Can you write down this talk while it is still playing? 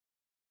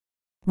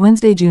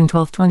Wednesday, June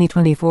 12,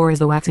 2024 is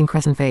the waxing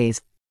crescent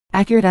phase.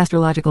 Accurate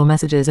astrological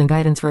messages and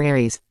guidance for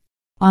Aries.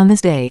 On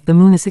this day, the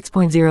moon is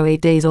 6.08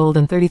 days old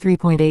and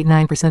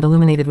 33.89%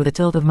 illuminated with a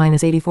tilt of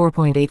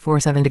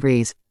 -84.847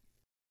 degrees.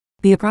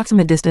 The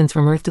approximate distance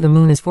from Earth to the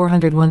moon is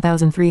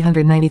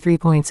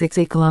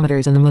 401,393.68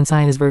 kilometers and the moon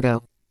sign is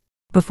Virgo.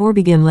 Before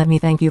begin, let me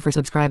thank you for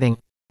subscribing.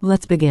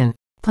 Let's begin.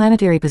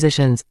 Planetary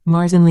positions,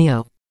 Mars in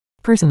Leo.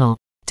 Personal.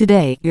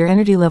 Today, your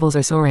energy levels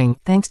are soaring,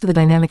 thanks to the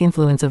dynamic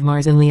influence of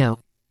Mars in Leo.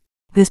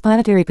 This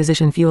planetary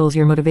position fuels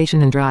your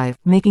motivation and drive,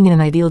 making it an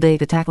ideal day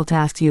to tackle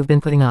tasks you've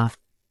been putting off.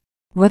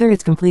 Whether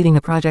it's completing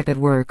a project at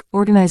work,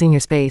 organizing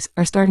your space,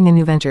 or starting a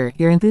new venture,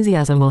 your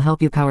enthusiasm will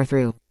help you power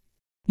through.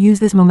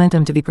 Use this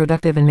momentum to be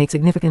productive and make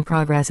significant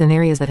progress in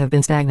areas that have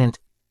been stagnant.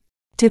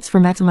 Tips for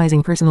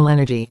maximizing personal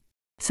energy.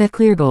 Set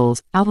clear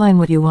goals, outline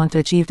what you want to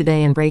achieve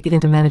today and break it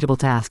into manageable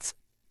tasks.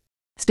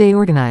 Stay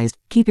organized,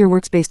 keep your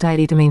workspace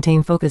tidy to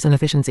maintain focus and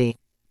efficiency.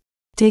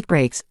 Take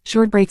breaks,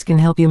 short breaks can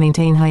help you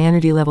maintain high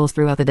energy levels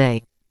throughout the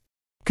day.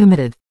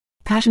 Committed.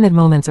 Passionate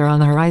moments are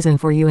on the horizon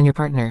for you and your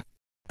partner.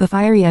 The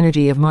fiery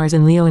energy of Mars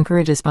in Leo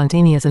encourages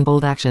spontaneous and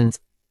bold actions.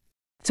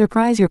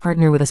 Surprise your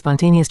partner with a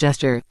spontaneous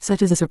gesture,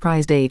 such as a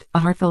surprise date, a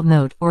heartfelt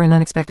note, or an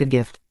unexpected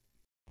gift.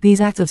 These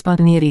acts of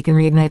spontaneity can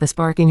reignite the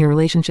spark in your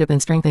relationship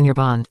and strengthen your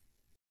bond.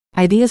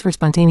 Ideas for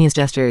spontaneous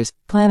gestures: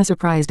 plan a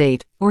surprise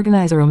date,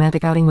 organize a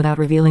romantic outing without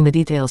revealing the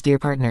details to your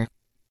partner.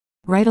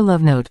 Write a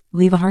love note,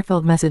 leave a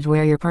heartfelt message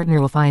where your partner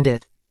will find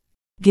it.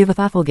 Give a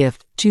thoughtful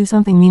gift, choose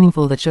something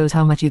meaningful that shows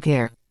how much you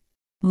care.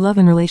 Love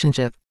and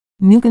relationship.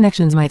 New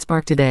connections might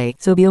spark today,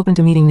 so be open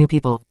to meeting new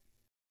people.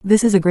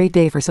 This is a great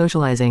day for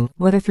socializing,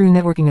 whether through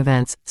networking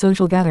events,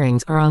 social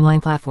gatherings, or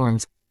online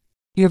platforms.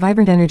 Your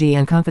vibrant energy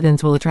and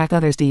confidence will attract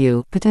others to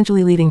you,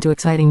 potentially leading to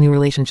exciting new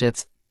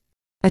relationships.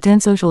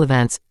 Attend social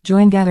events,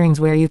 join gatherings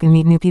where you can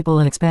meet new people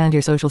and expand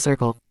your social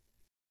circle.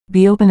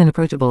 Be open and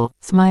approachable,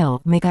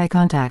 smile, make eye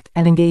contact,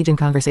 and engage in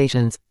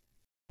conversations.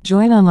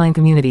 Join online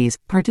communities,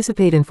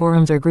 participate in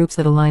forums or groups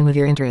that align with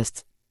your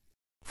interests.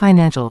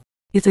 Financial.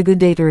 It's a good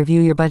day to review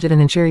your budget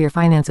and ensure your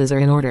finances are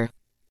in order.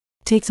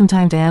 Take some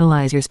time to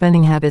analyze your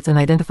spending habits and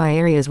identify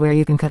areas where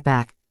you can cut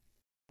back.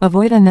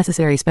 Avoid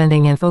unnecessary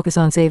spending and focus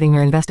on saving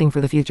or investing for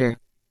the future.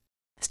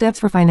 Steps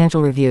for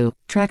financial review: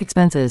 track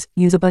expenses,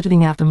 use a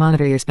budgeting app to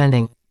monitor your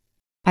spending.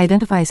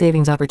 Identify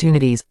savings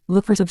opportunities,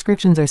 look for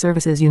subscriptions or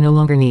services you no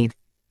longer need.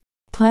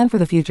 Plan for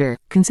the future,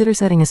 consider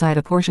setting aside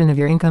a portion of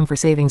your income for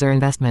savings or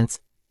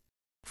investments.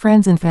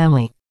 Friends and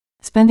family.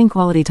 Spending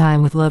quality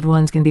time with loved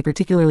ones can be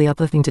particularly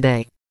uplifting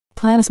today.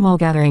 Plan a small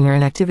gathering or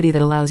an activity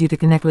that allows you to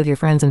connect with your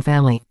friends and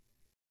family.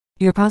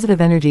 Your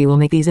positive energy will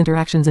make these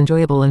interactions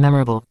enjoyable and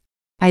memorable.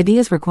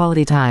 Ideas for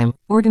quality time: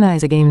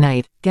 organize a game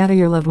night, gather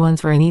your loved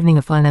ones for an evening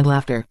of fun and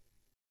laughter.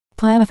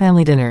 Plan a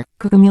family dinner,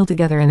 cook a meal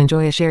together and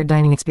enjoy a shared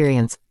dining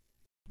experience.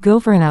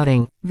 Go for an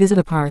outing, visit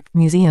a park,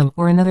 museum,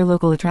 or another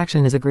local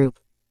attraction as a group.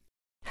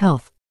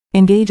 Health.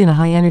 Engage in a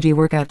high-energy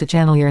workout to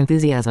channel your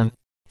enthusiasm.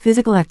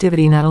 Physical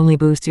activity not only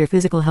boosts your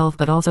physical health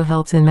but also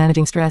helps in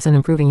managing stress and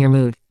improving your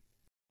mood.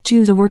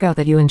 Choose a workout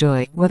that you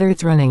enjoy, whether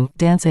it's running,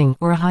 dancing,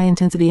 or a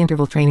high-intensity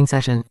interval training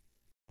session.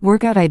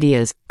 Workout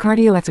ideas: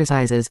 cardio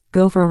exercises,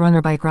 go for a run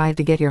or bike ride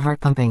to get your heart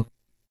pumping.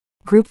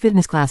 Group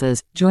fitness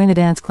classes, join a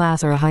dance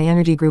class or a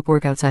high-energy group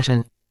workout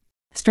session.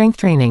 Strength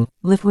training,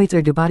 lift weights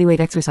or do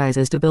bodyweight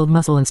exercises to build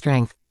muscle and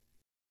strength.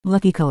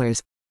 Lucky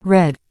colors.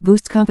 Red,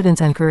 boosts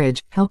confidence and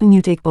courage, helping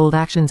you take bold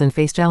actions and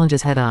face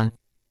challenges head-on.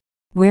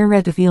 Wear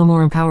red to feel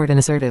more empowered and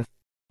assertive.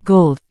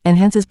 Gold,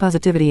 enhances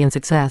positivity and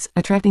success,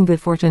 attracting good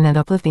fortune and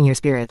uplifting your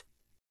spirit.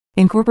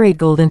 Incorporate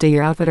gold into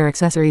your outfit or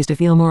accessories to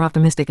feel more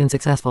optimistic and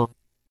successful.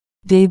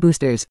 Day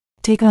boosters.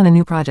 Take on a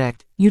new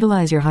project,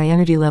 utilize your high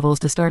energy levels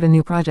to start a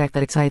new project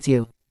that excites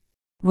you.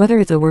 Whether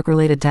it's a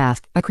work-related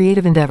task, a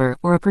creative endeavor,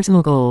 or a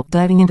personal goal,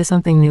 diving into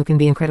something new can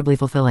be incredibly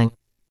fulfilling.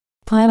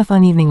 Plan a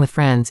fun evening with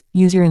friends,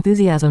 use your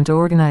enthusiasm to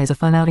organize a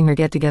fun outing or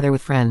get together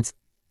with friends.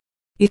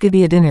 It could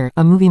be a dinner,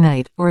 a movie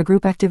night, or a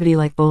group activity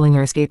like bowling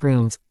or escape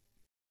rooms.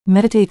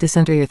 Meditate to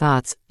center your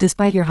thoughts.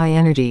 Despite your high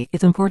energy,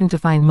 it's important to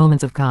find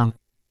moments of calm.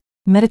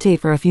 Meditate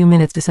for a few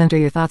minutes to center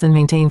your thoughts and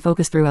maintain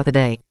focus throughout the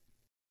day.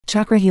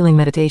 Chakra healing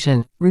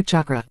meditation, root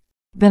chakra.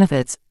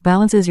 Benefits: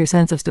 balances your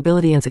sense of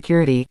stability and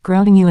security,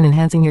 grounding you and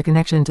enhancing your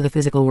connection to the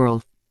physical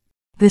world.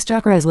 This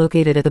chakra is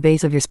located at the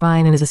base of your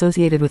spine and is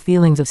associated with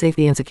feelings of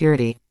safety and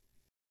security.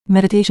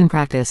 Meditation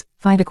practice: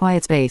 find a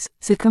quiet space,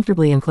 sit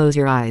comfortably and close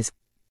your eyes.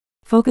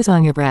 Focus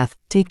on your breath,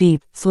 take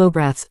deep, slow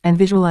breaths, and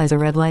visualize a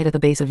red light at the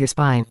base of your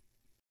spine.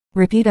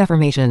 Repeat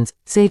affirmations: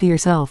 say to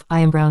yourself, I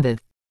am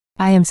grounded.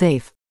 I am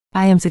safe.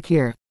 I am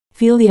secure.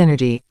 Feel the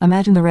energy,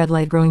 imagine the red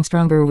light growing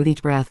stronger with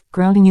each breath,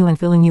 grounding you and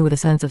filling you with a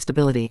sense of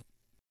stability.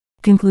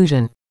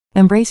 Conclusion.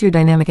 Embrace your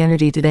dynamic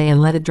energy today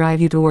and let it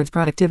drive you towards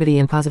productivity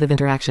and positive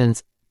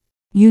interactions.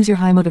 Use your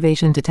high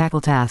motivation to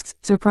tackle tasks,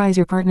 surprise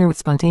your partner with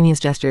spontaneous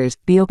gestures,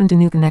 be open to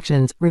new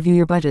connections, review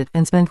your budget,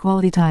 and spend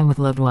quality time with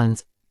loved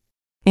ones.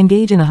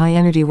 Engage in a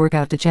high-energy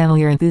workout to channel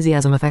your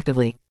enthusiasm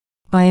effectively.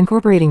 By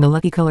incorporating the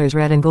lucky colors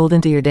red and gold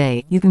into your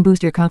day, you can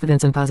boost your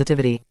confidence and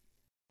positivity.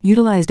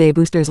 Utilize day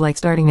boosters like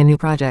starting a new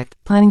project,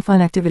 planning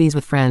fun activities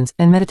with friends,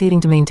 and meditating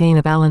to maintain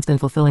a balanced and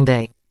fulfilling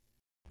day.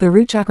 The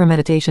root chakra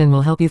meditation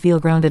will help you feel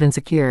grounded and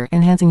secure,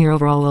 enhancing your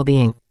overall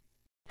well-being.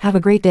 Have a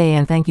great day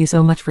and thank you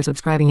so much for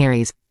subscribing,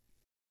 Aries.